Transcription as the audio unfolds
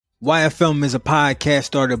YFM is a podcast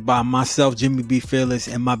started by myself, Jimmy B. Fearless,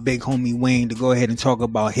 and my big homie Wayne to go ahead and talk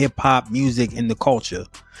about hip hop, music, and the culture.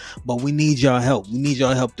 But we need y'all help. We need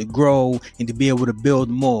y'all help to grow and to be able to build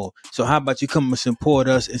more. So how about you come and support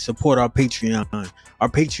us and support our Patreon? Our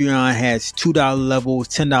Patreon has $2 levels,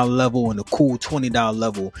 $10 level, and a cool $20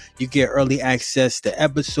 level. You get early access to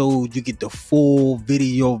episodes. You get the full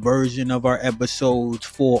video version of our episodes,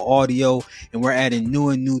 full audio, and we're adding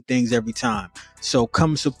new things every time. So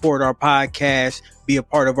come support our podcast, be a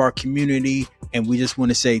part of our community, and we just want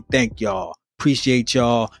to say thank y'all. Appreciate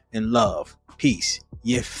y'all and love. Peace.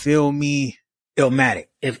 You feel me? Illmatic.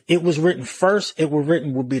 If it was written first,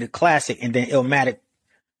 would be the classic, and then Illmatic.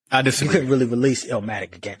 I disagree. You couldn't really release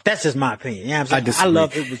Illmatic again. That's just my opinion. You know what I'm saying? I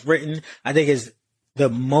love It Was Written. I think it's the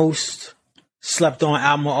most slept on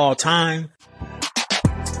album of all time.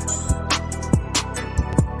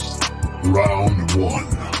 Round one.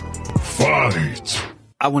 Fight.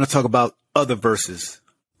 I want to talk about other verses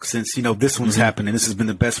since, this one's happening. This has been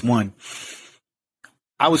the best one.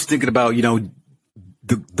 I was thinking about,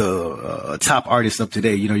 the top artists up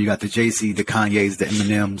today. You got the Jay-Z, the Kanye's, the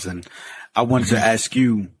Eminems, and I wanted to ask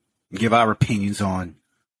you, give our opinions on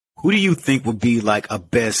who do you think would be like a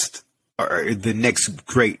best or the next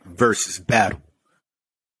great versus battle?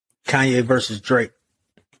 Kanye versus Drake.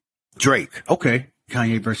 Drake. Okay.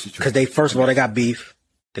 Kanye versus Drake. Because first of all, they got beef.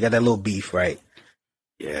 They got that little beef, right?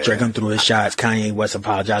 Yeah. Drake threw his shots. Kanye West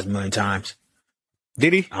apologized a million times.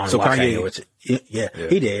 Did he? I don't know why Kanye West. Yeah,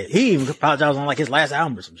 he did. He even apologized on like his last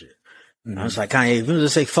album or some shit. Mm-hmm. I was like, Kanye, if you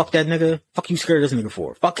just say fuck that nigga, fuck you scared of this nigga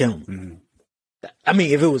for? Fuck him. Mm-hmm. I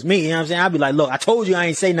mean, if it was me, you know what I'm saying? I'd be like, look, I told you I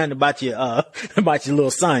ain't say nothing about your little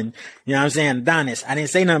son. You know what I'm saying? Adonis. I didn't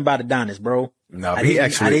say nothing about Adonis, bro. No, he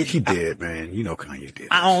did, man. Kanye did.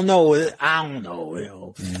 I don't know,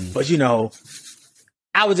 Mm-hmm. But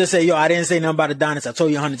I would just say, I didn't say nothing about Adonis. I told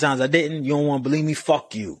you 100 times I didn't. You don't want to believe me?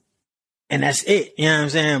 Fuck you. And that's it. You know what I'm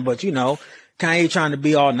saying? But Kanye trying to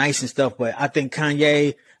be all nice and stuff. But I think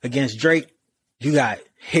Kanye against Drake, you got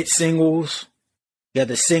hit singles. You got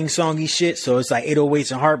the sing-songy shit. So it's like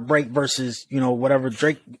 808s and Heartbreak versus, whatever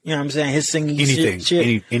Drake, you know what I'm saying? His singing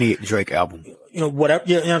shit. Any Drake album. Whatever.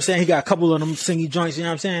 You know what I'm saying? He got a couple of them singy joints, you know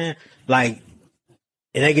what I'm saying? Like,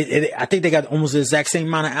 I think they got almost the exact same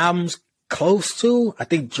amount of albums close to. I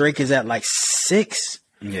think Drake is at like 6.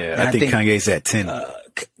 Yeah, I think Kanye's at 10.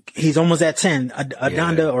 He's almost at 10.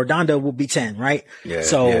 Donda will be 10, right? Yeah.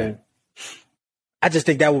 So I just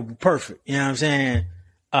think that would be perfect. You know what I'm saying?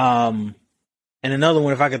 And another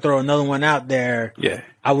one, if I could throw another one out there,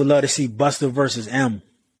 I would love to see Busta versus M.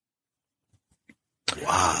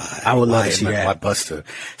 Why? I would love to see that. Why Busta?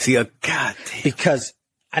 See, goddamn. Because,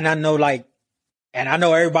 and I know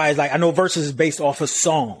everybody's like, I know Versus is based off of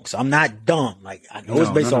songs. I'm not dumb. Like, I know it's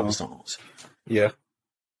based off of songs. Yeah.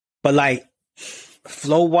 But like,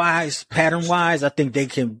 flow wise, pattern wise, I think they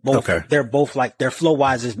can both, they're both like, their flow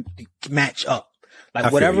wise is match up.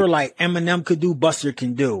 Like whatever like Eminem could do, Buster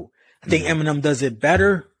can do. I think Eminem does it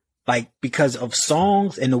better, like because of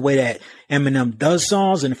songs and the way that Eminem does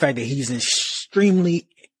songs and the fact that he's extremely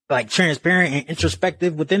like transparent and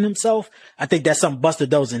introspective within himself. I think that's something Buster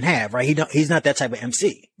doesn't have, right? He's not that type of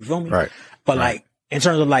MC. You feel me? Right. But like in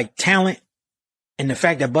terms of like talent and the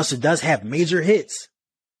fact that Buster does have major hits,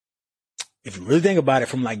 if you really think about it,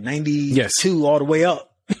 from like 92 all the way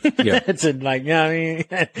up to like, you know what I mean?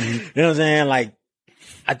 You know what I'm saying? Like,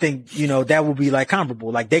 I think, that would be like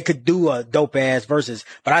comparable. Like they could do a dope ass versus,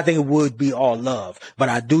 but I think it would be all love. But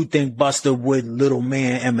I do think Busta would little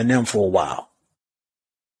man Eminem for a while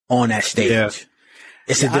on that stage. Yeah.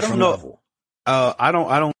 It's a different level. I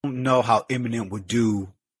don't know how Eminem would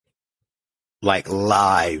do like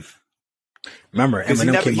live. Remember,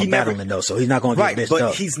 Eminem came up battling though, so he's not going to get bitched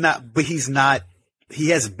up. He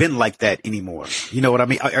hasn't been like that anymore. You know what I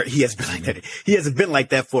mean? He has been like that. He hasn't been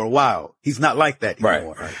like that for a while. He's not like that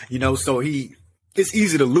anymore. Right. So it's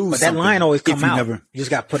easy to lose. But that line always come out. You just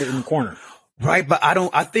got to put it in the corner. Right. But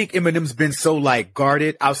I think Eminem's been so like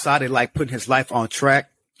guarded outside of like putting his life on track.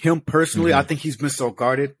 Him personally, I think he's been so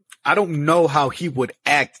guarded. I don't know how he would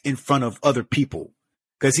act in front of other people.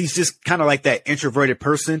 Cause he's just kind of like that introverted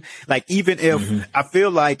person. Like even if I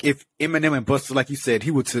feel like if Eminem and Busta, like you said,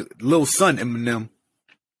 he was little son Eminem,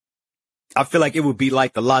 I feel like it would be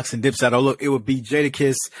like the Locks and Dips out. It would be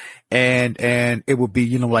Jadakiss and it would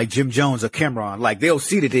be, like Jim Jones or Cameron. Like they'll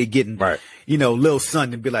see that they're getting, Lil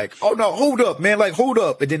Son and be like, oh no, hold up, man. Like, hold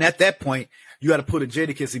up. And then at that point, you got to put a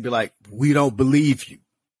Jadakiss and be like, we don't believe you.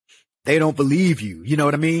 They don't believe you. You know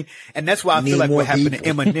what I mean? And that's why I feel like what happened to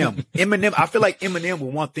Eminem. I feel like Eminem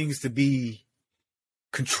would want things to be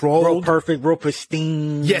controlled, real perfect, real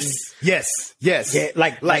pristine. Yes. Yeah,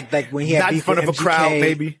 like when he had not in beef front with of a MGK. crowd,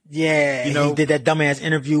 baby. Yeah, You know? he did that dumbass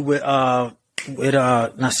interview with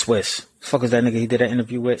not Swiss. Fuck was that nigga he did that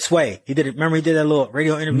interview with? Sway. He did it. Remember he did that little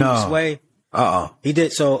radio interview with Sway? He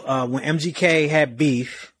did. So when MGK had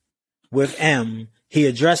beef with M, he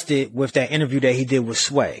addressed it with that interview that he did with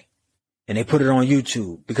Sway. And they put it on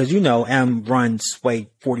YouTube because, M runs Sway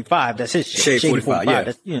 45. That's his shit. Shade 45, yeah.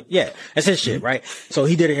 That's, that's his shit, right? So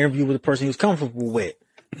he did an interview with the person he was comfortable with.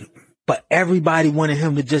 But everybody wanted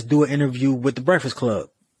him to just do an interview with the Breakfast Club.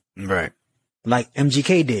 Right. Like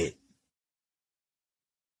MGK did.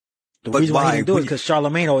 The reason why he didn't do it because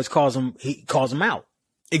Charlamagne always calls him out.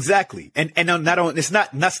 Exactly. And that's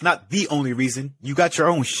not the only reason. You got your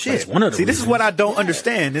own shit. That's one of the See, this is reasons. what I don't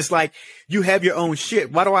understand. It's like, you have your own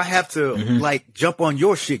shit. Why do I have to like jump on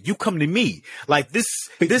your shit? You come to me. Like this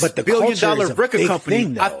but the $1 billion culture is a record big company.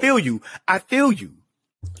 thing, though. I feel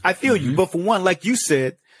you. But for one, like you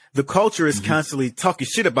said, the culture is constantly talking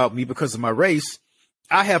shit about me because of my race.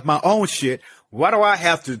 I have my own shit. Why do I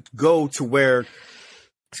have to go to where,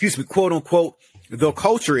 quote unquote, the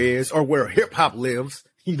culture is, or where hip hop lives?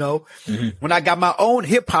 When I got my own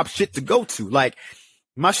hip hop shit to go to, like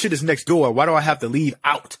my shit is next door. Why do I have to leave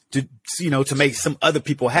out to make some other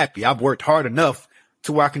people happy? I've worked hard enough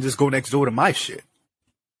to where I can just go next door to my shit.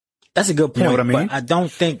 That's a good point. You know what I mean? But I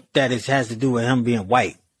don't think that it has to do with him being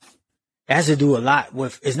white. It has to do a lot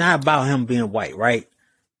with, it's not about him being white, right?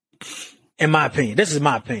 In my opinion, this is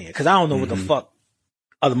my opinion, because I don't know what the fuck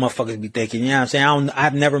other motherfuckers be thinking. You know what I'm saying?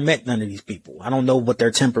 I've never met none of these people. I don't know what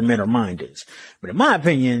their temperament or mind is. But in my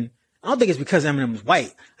opinion, I don't think it's because Eminem is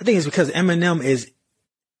white. I think it's because Eminem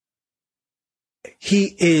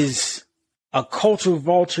he is a culture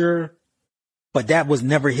vulture, but that was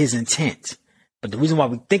never his intent. But the reason why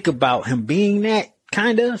we think about him being that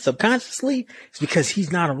kind of subconsciously is because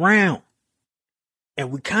he's not around.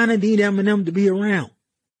 And we kind of need Eminem to be around.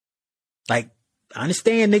 Like, I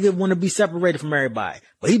understand nigga want to be separated from everybody,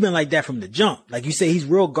 but he been like that from the jump. Like you say, he's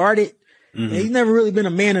real guarded. And he's never really been a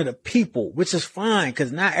man of the people, which is fine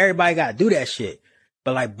because not everybody got to do that shit.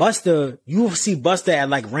 But like Busta, you will see Busta at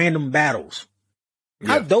like random battles.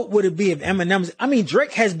 How dope would it be if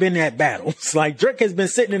Drake has been at battles. Like Drake has been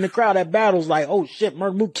sitting in the crowd at battles like, oh shit,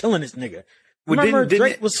 Murder Mook killing this nigga. Remember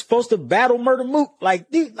Drake was supposed to battle Murder Mook? Like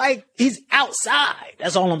he's outside.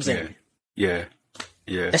 That's all I'm saying. Yeah.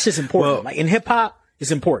 That's just important. Well, like in hip hop,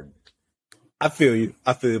 it's important. I feel you.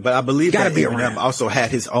 But I believe Gotta that be Eminem around. also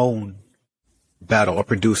had his own battle or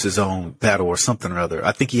produced his own battle or something or other.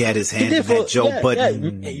 I think he had his hands in that Joe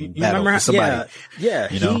Budden You battle remember for somebody.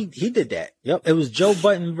 He did that. Yep. It was Joe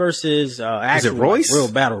Budden versus actual Royce?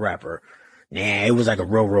 real battle rapper. Nah, it was like a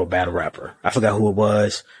real battle rapper. I forgot who it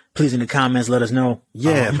was. Please in the comments let us know.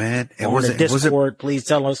 Yeah, man. It was a Discord, please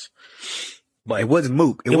tell us. But it wasn't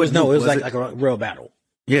Mook. It was like a real battle.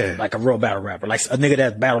 Yeah. Like a real battle rapper. Like a nigga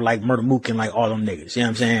that battled like Murder Mook and like all them niggas. You know what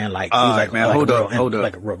I'm saying? Like, all right, man. Hold up.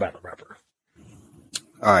 Like a real battle rapper.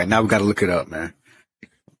 All right. Now we got to look it up, man.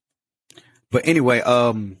 But anyway,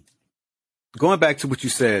 going back to what you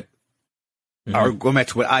said, or going back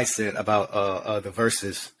to what I said about, the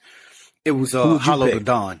verses, it was, Hollow the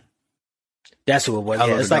Dawn. That's who it was.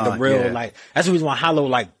 Hollow Yeah, it's the like Dawn, a real, yeah. like, that's the reason why Hollow,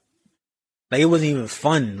 like it wasn't even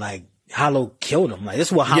fun. Like, Hollow killed him. Like, this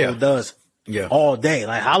is what Hollow does all day.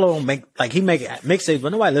 Like, Hollow don't make, like, he make mixtapes,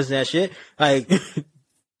 but nobody listens to that shit. Like,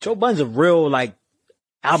 Joe Budden's a real, like,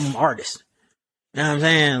 album artist. You know what I'm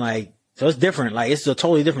saying? Like, so it's different. Like, it's a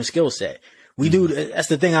totally different skill set. That's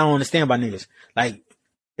the thing I don't understand about niggas. Like,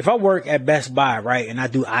 if I work at Best Buy, right, and I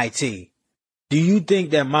do IT, do you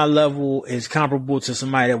think that my level is comparable to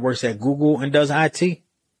somebody that works at Google and does IT?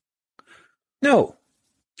 No.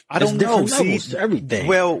 I don't know. See, to everything.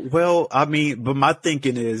 Well, I mean, but my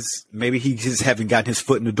thinking is maybe he just haven't gotten his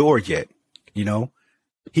foot in the door yet. You know,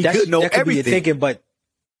 he could know that could everything. Be your thinking, but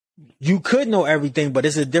you could know everything, but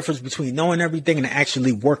there's a difference between knowing everything and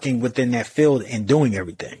actually working within that field and doing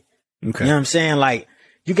everything. Okay. You know what I'm saying? Like,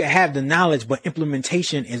 you can have the knowledge, but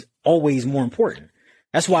implementation is always more important.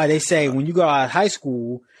 That's why they say when you go out of high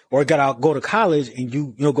school or go to college and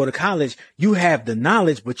you go to college, you have the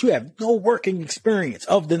knowledge, but you have no working experience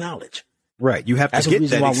of the knowledge. Right. You have to get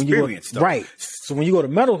that experience. Right. So when you go to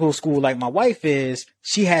medical school, like my wife is,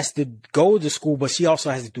 she has to go to school, but she also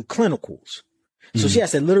has to do clinicals. So she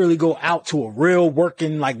has to literally go out to a real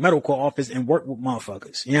working like medical office and work with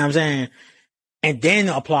motherfuckers. You know what I'm saying? And then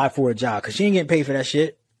apply for a job because she ain't getting paid for that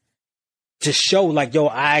shit. To show like, yo,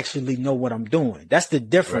 I actually know what I'm doing. That's the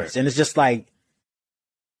difference. Right. And it's just like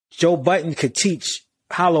Joe Budden could teach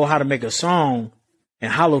Hollow how to make a song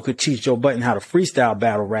and Hollow could teach Joe Budden how to freestyle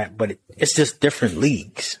battle rap, but it's just different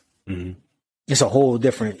leagues. Mm-hmm. It's a whole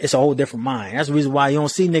different mind. That's the reason why you don't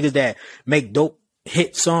see niggas that make dope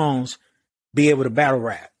hit songs be able to battle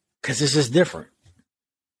rap, because it's just different.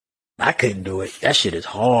 I couldn't do it. That shit is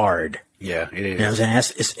hard. Yeah, it is. You know what I'm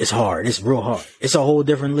saying? It's hard. It's real hard. It's a whole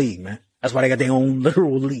different league, man. That's why they got their own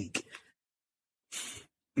literal league.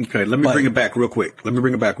 Okay, let me bring it back real quick.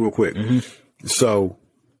 Mm-hmm. So,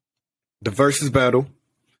 the Verzuz battle,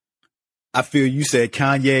 I feel you said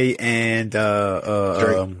Kanye and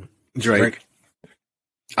Drake.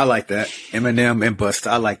 I like that. Eminem and Busta.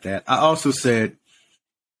 I like that. I also said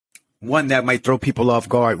one that might throw people off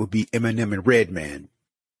guard would be Eminem and Redman.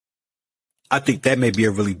 I think that may be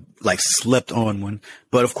a really like slept on one,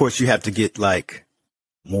 but of course you have to get like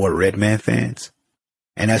more Redman fans,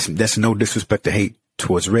 and that's no disrespect to hate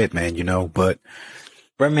towards Redman, you know, but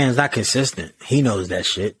Redman's not consistent. He knows that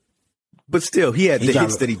shit, but still he had the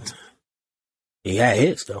hits that he had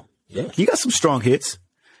hits though. Yeah, he got some strong hits.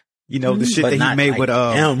 You know, the shit that he made like with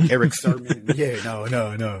Eric Sermon. Yeah,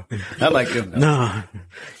 no. Not like him. No.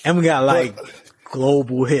 And we got like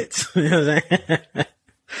global hits. You know what I'm saying?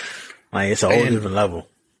 Like it's a whole different level.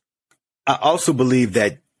 I also believe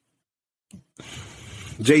that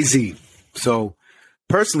Jay-Z. So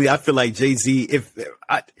personally, I feel like Jay-Z,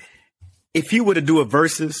 if he were to do a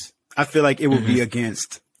versus, I feel like it would be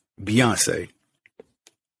against Beyonce.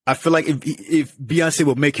 I feel like if Beyonce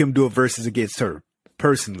would make him do a versus against her,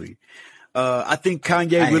 personally. I think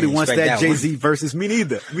Kanye really wants that Jay-Z versus. Me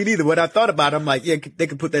neither. What I thought about it, I'm like, yeah, they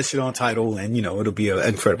could put that shit on Tidal and, you know, it'll be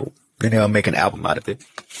incredible. Then they'll make an album out of it.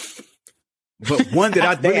 But one that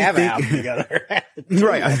I they really have think, an album together.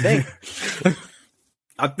 right?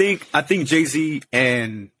 I think Jay-Z,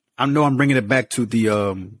 and I know I'm bringing it back to the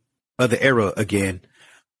other era again,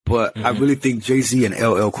 but I really think Jay-Z and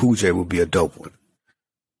LL Cool J will be a dope one.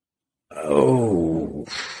 Oh,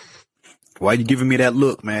 why are you giving me that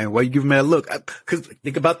look, man? Why are you giving me that look?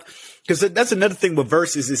 Because that's another thing with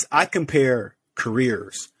verses is I compare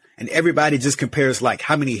careers, and everybody just compares like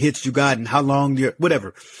how many hits you got and how long you're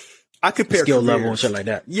whatever. I compare skill careers. level and shit like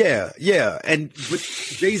that. Yeah. And with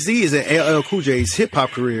Jay-Z's and LL Cool J's hip hop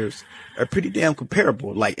careers are pretty damn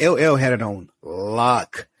comparable. Like LL had it on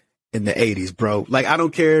lock in the 80s, bro. Like I don't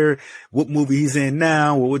care what movie he's in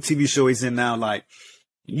now or what TV show he's in now. Like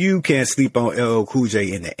you can't sleep on LL Cool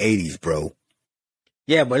J in the 80s, bro.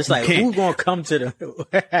 Yeah, but it's like who's gonna come to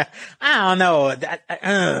the? I don't know.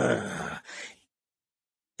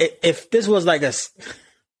 If this was like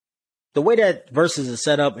the way that Verzuz is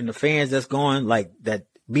set up and the fans that's going like that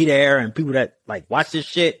be there and people that like watch this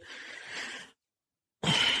shit,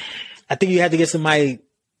 I think you had to get somebody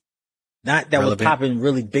not that relevant. Was popping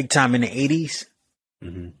really big time in the 80s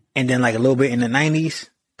and then like a little bit in the 90s,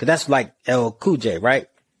 because that's like LL Cool J, right?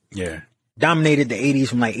 Yeah, dominated the 80s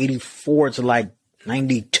from like 84 to like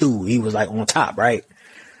 92. He was like on top, right?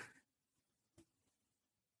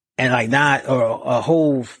 And like not or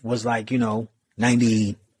Hove was like, you know,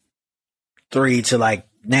 93 to like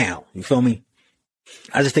now. You feel me?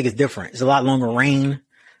 I just think it's different. It's a lot longer reign,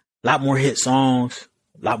 a lot more hit songs,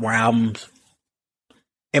 a lot more albums.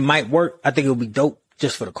 It might work. I think it would be dope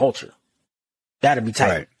just for the culture. That'd be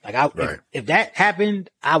tight. Right. Like if that happened,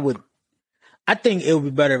 I think it would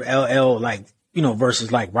be better if LL like, you know,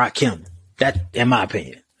 versus like Rakim. That, in my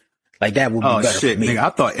opinion, like that would be better for me. Nigga, I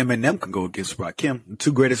thought Eminem could go against Rakim, the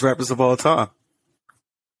two greatest rappers of all time.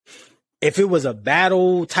 If it was a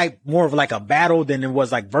battle type, more of like a battle than it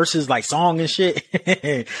was like versus like song and shit.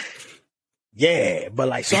 Yeah, but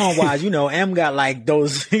like song wise, you know, M got like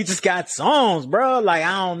those, he just got songs, bro. Like,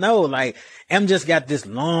 I don't know. Like M just got this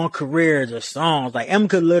long career of songs. Like M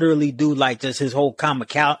could literally do like just his whole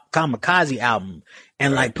Kamikaze album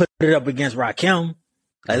and like put it up against Rakim.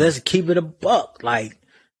 Like, let's keep it a buck. Like,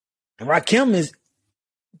 and Rakim is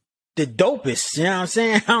the dopest. You know what I'm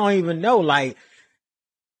saying? I don't even know. Like,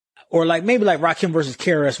 or like maybe like Rakim versus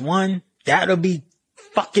KRS-One. That'll be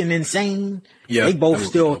fucking insane. Yeah, they both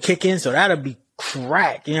still kicking, so that'll be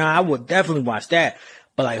crack. You know, I would definitely watch that.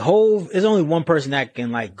 But like Hove, there's only one person that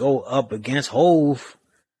can like go up against Hove.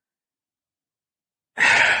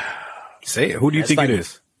 Say it. Who do you think like, it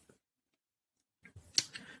is?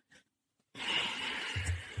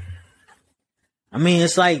 I mean,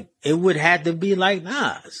 it's like, it would have to be like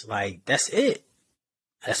Nas. Like, that's it.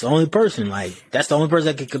 That's the only person. Like, that's the only person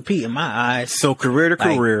that can compete in my eyes. So career to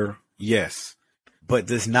career, yes. But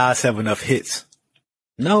does Nas have enough hits?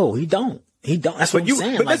 No, he don't. He don't. That's what I'm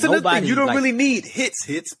saying. But like, that's another thing. nobody, You don't like, really need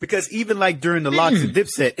hits because even like during the Locks and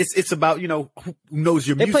Dipset, it's about, you know, who knows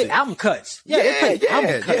your they music. play album cuts. Yeah, they play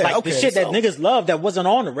album cuts. Like the shit that niggas love that wasn't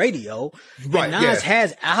on the radio. Right. And Nas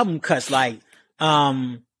has album cuts. Like,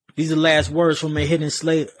 these are the last words from a hidden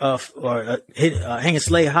slave, hanging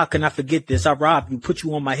slave. How can I forget this? I robbed you, put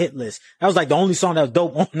you on my hit list. That was like the only song that was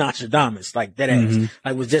dope on Nostradamus. Like that ass.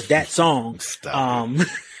 Like was just that song.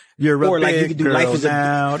 You're or a like big you could do girl Life is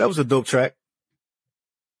now. That was a dope track.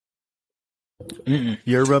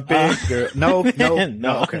 You're a big girl. No.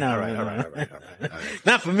 Okay. All right.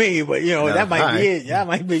 Not for me, but you know, that might be it. That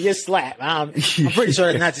might be your slap. I'm pretty sure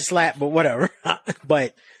it's not your slap, but whatever.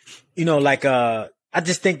 But, you know, like, I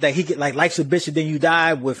just think that he could, like, Life's a Bitch and Then You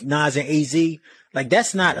Die with Nas and AZ. Like,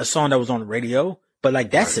 that's not a song that was on the radio, but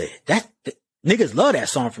like, that's it. Niggas love that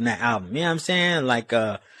song from that album. You know what I'm saying? Like,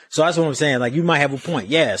 so that's what I'm saying. Like, you might have a point.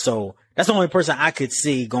 Yeah. So that's the only person I could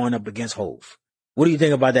see going up against Hove. What do you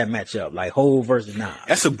think about that matchup? Like Hove versus Nas?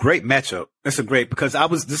 That's a great matchup. Because I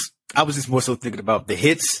was just more so thinking about the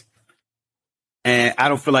hits. And I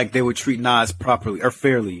don't feel like they would treat Nas properly or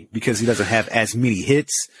fairly because he doesn't have as many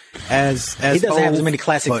hits as he doesn't Hove, have as many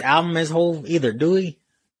classics album as Hove either, do he?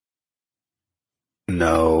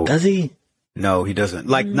 No. Does he? No, he doesn't.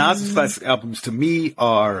 Like Nas's classic albums to me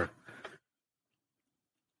are,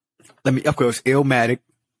 of course, Illmatic,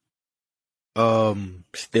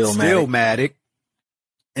 Stillmatic.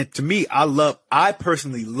 And to me, I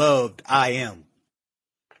personally loved I Am.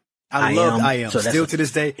 I loved I Am. So still to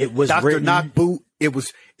this day. It was Dr. written. Knock Boot. It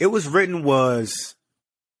was written was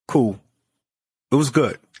cool. It was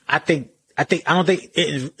good. I don't think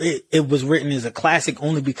it was written as a classic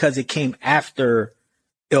only because it came after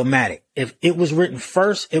Illmatic. If it was written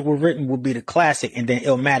first, would be the classic, and then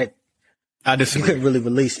Illmatic. I disagree. You couldn't really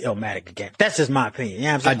release Illmatic again. That's just my opinion. You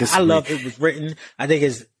know what I'm saying? I love It Was Written. I think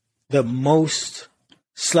it's the most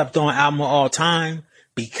slept on album of all time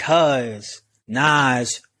because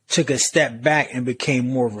Nas took a step back and became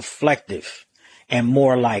more reflective and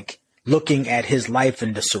more like looking at his life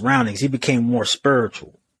and the surroundings. He became more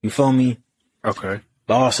spiritual. You feel me? Okay.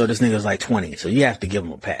 But also this nigga's like 20, so you have to give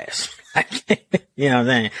him a pass. You know what I'm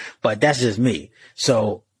saying? But that's just me.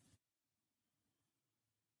 So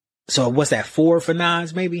what's that? 4 for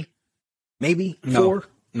Nas? Maybe 4?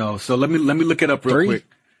 No. So let me look it up real 3? quick.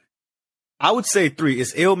 I would say 3.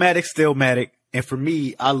 It's Illmatic, Stillmatic, and for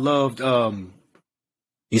me, I loved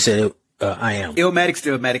You said I Am. Illmatic,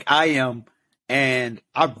 Stillmatic, I Am, and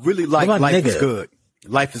I really like Life Is Good.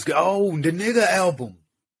 Life Is Good. Oh, the Nigga album.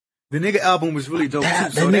 The Nigga album was really dope too.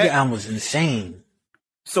 The Nigga album was insane.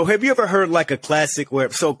 So have you ever heard like a classic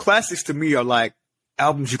so classics to me are like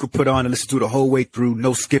albums you could put on and listen to the whole way through,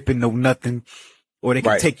 no skipping, no nothing, or they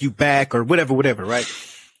can take you back or whatever, right?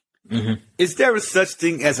 Mm-hmm. Is there a such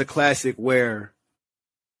thing as a classic where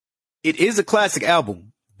it is a classic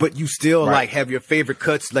album, but you still like have your favorite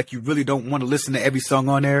cuts, like you really don't want to listen to every song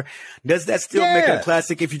on there? Does that still make it a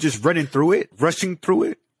classic if you're just rushing through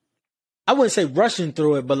it? I wouldn't say rushing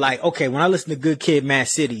through it, but like, okay, when I listen to Good Kid, Mad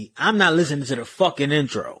City, I'm not listening to the fucking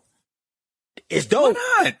intro. It's dope.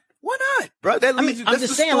 Why not, bro? That's the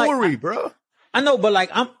story, like, bro. I know, but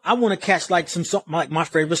like, I want to catch like like my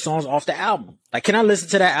favorite songs off the album. Like, can I listen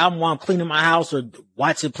to that album while I'm cleaning my house or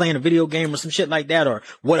watch it playing a video game or some shit like that or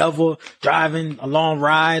whatever, driving a long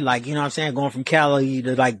ride, like, you know what I'm saying? Going from Cali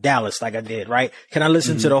to like Dallas, like I did, right? Can I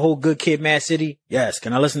listen to the whole Good Kid, Mad City? Yes.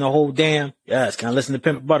 Can I listen to the whole Damn? Yes. Can I listen to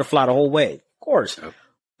Pimp Butterfly the whole way? Of course. Yep.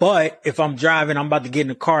 But if I'm driving, I'm about to get in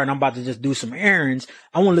the car and I'm about to just do some errands,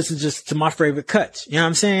 I want to listen just to my favorite cuts. You know what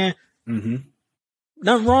I'm saying? Mm-hmm.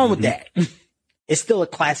 Nothing wrong with that. It's still a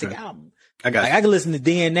classic album. I can listen to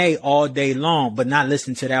DNA all day long, but not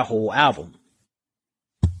listen to that whole album.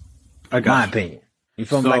 My opinion. You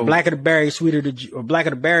feel me? Like Black of the Berry, or Black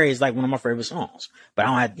of the Berry is like one of my favorite songs. But I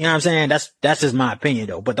don't have, you know what I'm saying? That's just my opinion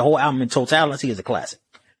though. But the whole album in totality is a classic.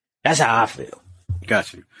 That's how I feel.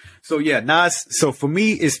 Got you. So yeah, Nas. So for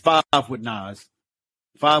me, it's 5 with Nas.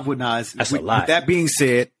 5 with Nas. That's a lot. With that being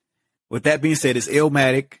said, it's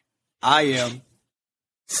Illmatic, I Am,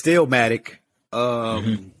 Stillmatic,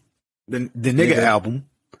 the Nigga album,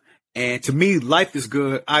 and to me, Life Is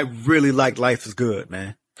Good. I really like Life Is Good,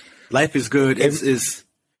 man. Life Is Good. It's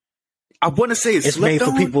I want to say it's made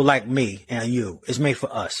for people like me and you. It's made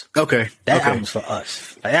for us. Okay, that album's for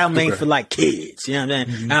us. Like, that album ain't for like kids. You know what I'm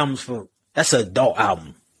saying? Mm-hmm. Album's that's an adult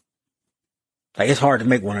album. Like, it's hard to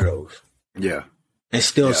make one of those. Yeah, and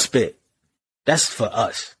still spit. That's for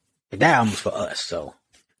us. That album's for us. So,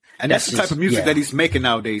 and that's the type of music that he's making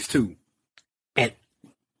nowadays too. And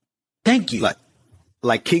thank you.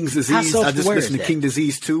 Like King's Disease. I just listened to King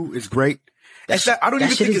Disease 2. It's great. I don't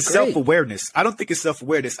even think it's great. self-awareness. I don't think it's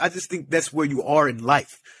self-awareness. I just think that's where you are in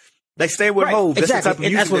life. Like stay with Hov. That's the type of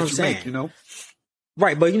music that's what that I'm you saying. make, you know?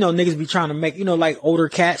 Right, but niggas be trying to make, like older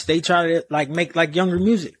cats, they try to like make like younger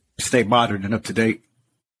music. Stay modern and up to date.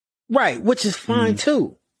 Right, which is fine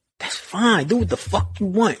too. That's fine. Do what the fuck you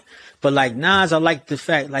want. But like Nas, I like the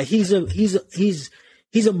fact like he's a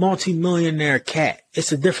multi-millionaire cat.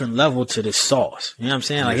 It's a different level to this sauce. You know what I'm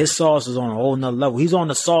saying? Like his sauce is on a whole nother level. He's on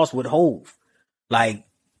the sauce with Hov. Like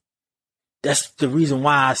that's the reason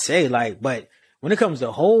why I say like, but when it comes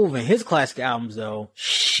to Hov and his classic albums though,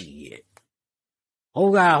 shit.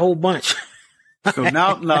 Hov got a whole bunch. So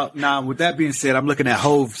now with that being said, I'm looking at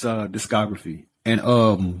Hov's discography. And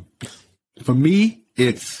for me,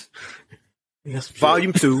 it's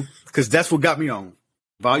Volume 2, because that's what got me on.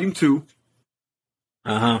 Volume 2.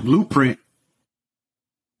 Blueprint.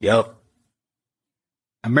 Yep.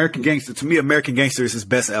 American Gangster. To me, American Gangster is his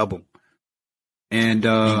best album. And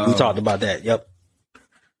we talked about that. Yep.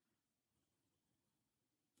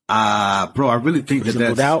 Bro, I really think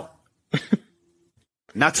that's Doubt.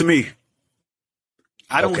 Not to me.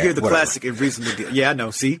 I don't hear the whatever. classic in Reasonable Doubt. Yeah, I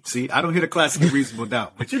know. See, I don't hear the classic in Reasonable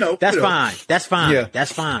Doubt. But that's fine. That's fine. Yeah.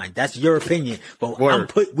 That's fine. That's your opinion. But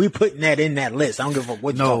we putting that in that list. I don't give a fuck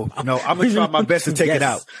what you talking about. No, I'm gonna try my best to take it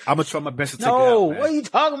out. I'm gonna try my best to take it out. Man. What are you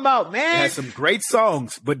talking about, man? It has some great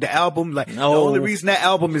songs, but the album, the only reason that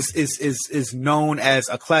album is known as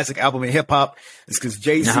a classic album in hip hop is because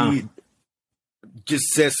Jay-Z just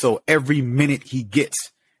says so every minute he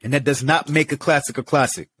gets, and that does not make a classic a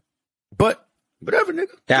classic. But whatever, nigga.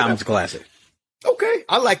 That album's a classic. Okay,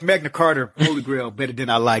 I like Magna Carta, Holy Grail better than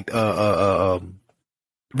I liked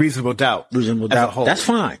Reasonable Doubt. Reasonable Doubt. That's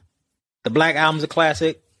fine. The Black Album's a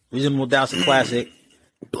classic. Reasonable Doubt's a classic.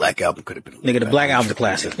 Black Album could have been. Nigga, the Black Album's a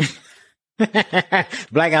classic.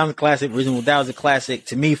 Black Album's a classic. Reasonable Doubt's a classic.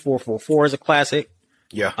 To me, 444 is a classic.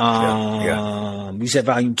 Yeah. You said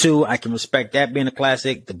Volume 2. I can respect that being a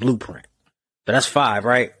classic. The Blueprint. But that's 5,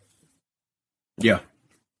 right? Yeah.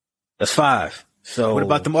 That's 5. So what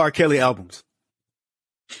about them R. Kelly albums?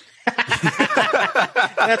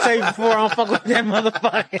 I tell you before, I don't fuck with that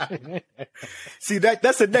motherfucker. See,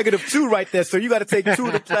 that's a -2 right there. So you got to take 2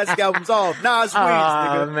 of the classic albums off. Nas wins,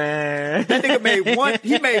 nigga. Man, that nigga made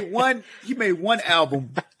one. He made one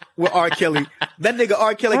album with R. Kelly. That nigga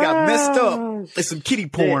R. Kelly got messed up in some kiddie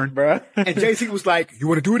porn, bro. And Jay-Z was like, "You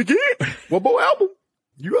want to do it again? One more album?"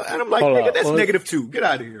 And I'm like, Hold nigga, up. that's -2. Get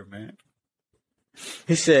out of here, man.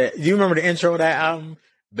 He said, "Do you remember the intro of that album?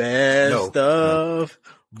 Best of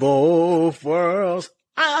both worlds."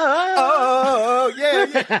 Oh, yeah.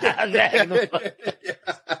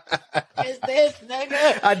 It's this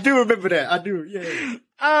nigga. I do remember that. I do, yeah.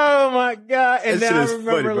 Oh my god! And That then I shit is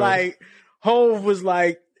remember funny, bro. like Hov was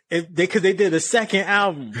like, because they did a second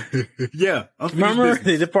album. Yeah. Remember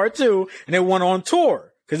they did part 2, and they went on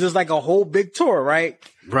tour because it was like a whole big tour, right?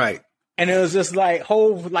 Right. And it was just like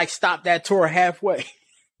Hov like stopped that tour halfway.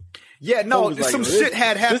 Yeah, no, Like, some shit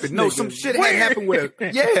had happened. No, some shit had happened with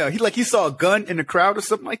he saw a gun in the crowd or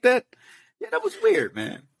something like that. Yeah, that was weird,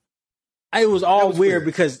 man. It was all weird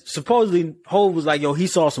because supposedly Hov was like, yo, he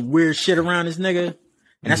saw some weird shit around this nigga.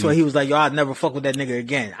 And that's why he was like, yo, I'd never fuck with that nigga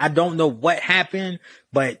again. I don't know what happened,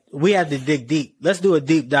 but we have to dig deep. Let's do a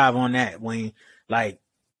deep dive on that, Wayne. Like,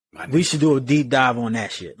 we should do a deep dive on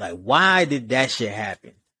that shit. Like, why did that shit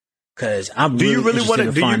happen? Because I'm really interested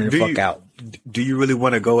in finding the fuck out. Do you really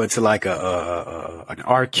want to go into like an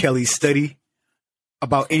R. Kelly study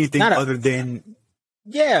about anything other than?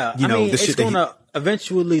 Yeah, I mean, it's going to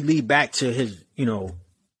eventually lead back to his,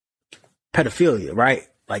 pedophilia, right?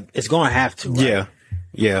 Like, it's going to have to. Right?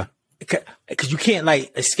 Yeah. Because you can't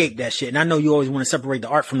like escape that shit. And I know you always want to separate the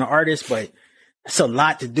art from the artist, but it's a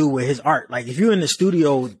lot to do with his art. Like, if you're in the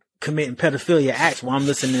studio committing pedophilia acts while I'm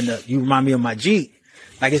listening to "You Remind Me of My Jeep,"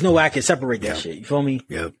 like, there's no way I can separate that shit. You feel me?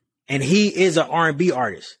 Yeah. And he is an R&B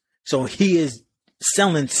artist, so he is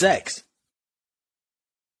selling sex.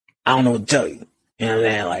 I don't know what to tell you. You know what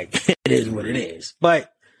I'm saying? Like, it is what it is.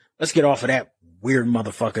 But let's get off of that weird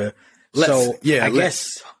motherfucker. I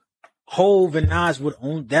guess Hov and Nas would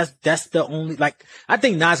own. That's the only. Like, I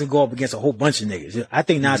think Nas could go up against a whole bunch of niggas. I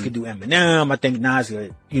think Nas could do Eminem. I think Nas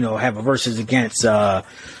could, have a versus against.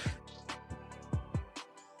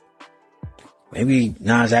 Maybe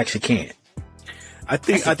Nas actually can't. I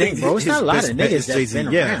think, bro, it's not a lot of niggas that's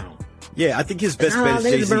been around. Yeah, I think his best bet is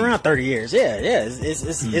Jay-Z. Been around 30 years. Yeah.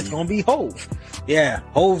 It's gonna be Hov. Yeah,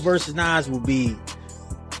 Hov versus Nas will be.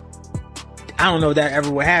 I don't know if that ever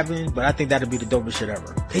would happen, but I think that'd be the dopest shit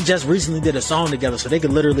ever. They just recently did a song together, so they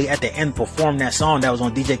could literally at the end perform that song that was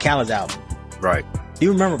on DJ Khaled's album. Right. Do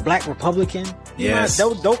you remember Black Republican? Yes. That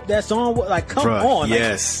was dope. That song was like, come Bruh, on.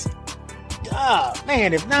 yes. Like,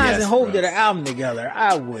 man, if Nas and Hov did an album together,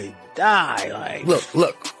 I would die. Like,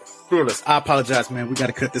 Look. Fearless, I apologize, man. We got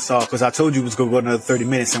to cut this off because I told you it was going to go another 30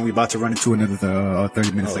 minutes and we about to run into another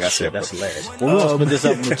 30 minutes, like I said. That's hilarious. Well, we're going to split this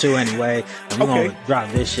up into 2 anyway. And we're going to drop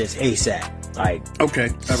this shit ASAP. Like, okay.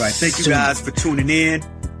 All right. Thank you guys for tuning in.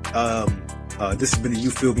 This has been the You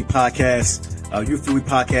Feel Me podcast.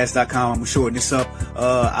 YouFeelMePodcast.com. I'm shorting this up.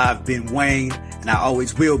 I've been Wayne and I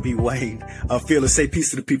always will be Wayne. Fearless, say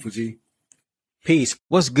peace to the people, G. Peace.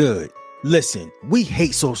 What's good? Listen, we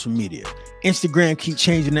hate social media. Instagram keep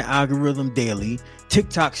changing the algorithm daily.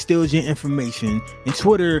 TikTok steals your information. And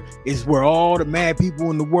Twitter is where all the mad people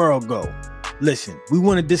in the world go. Listen, we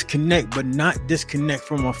want to disconnect, but not disconnect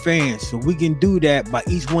from our fans. So we can do that by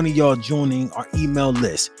each one of y'all joining our email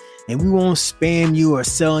list. And we won't spam you or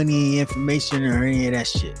sell any information or any of that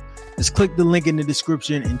shit. Just click the link in the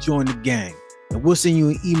description and join the gang. And we'll send you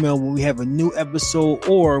an email when we have a new episode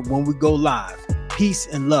or when we go live. Peace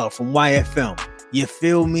and love from YFM. You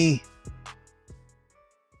feel me?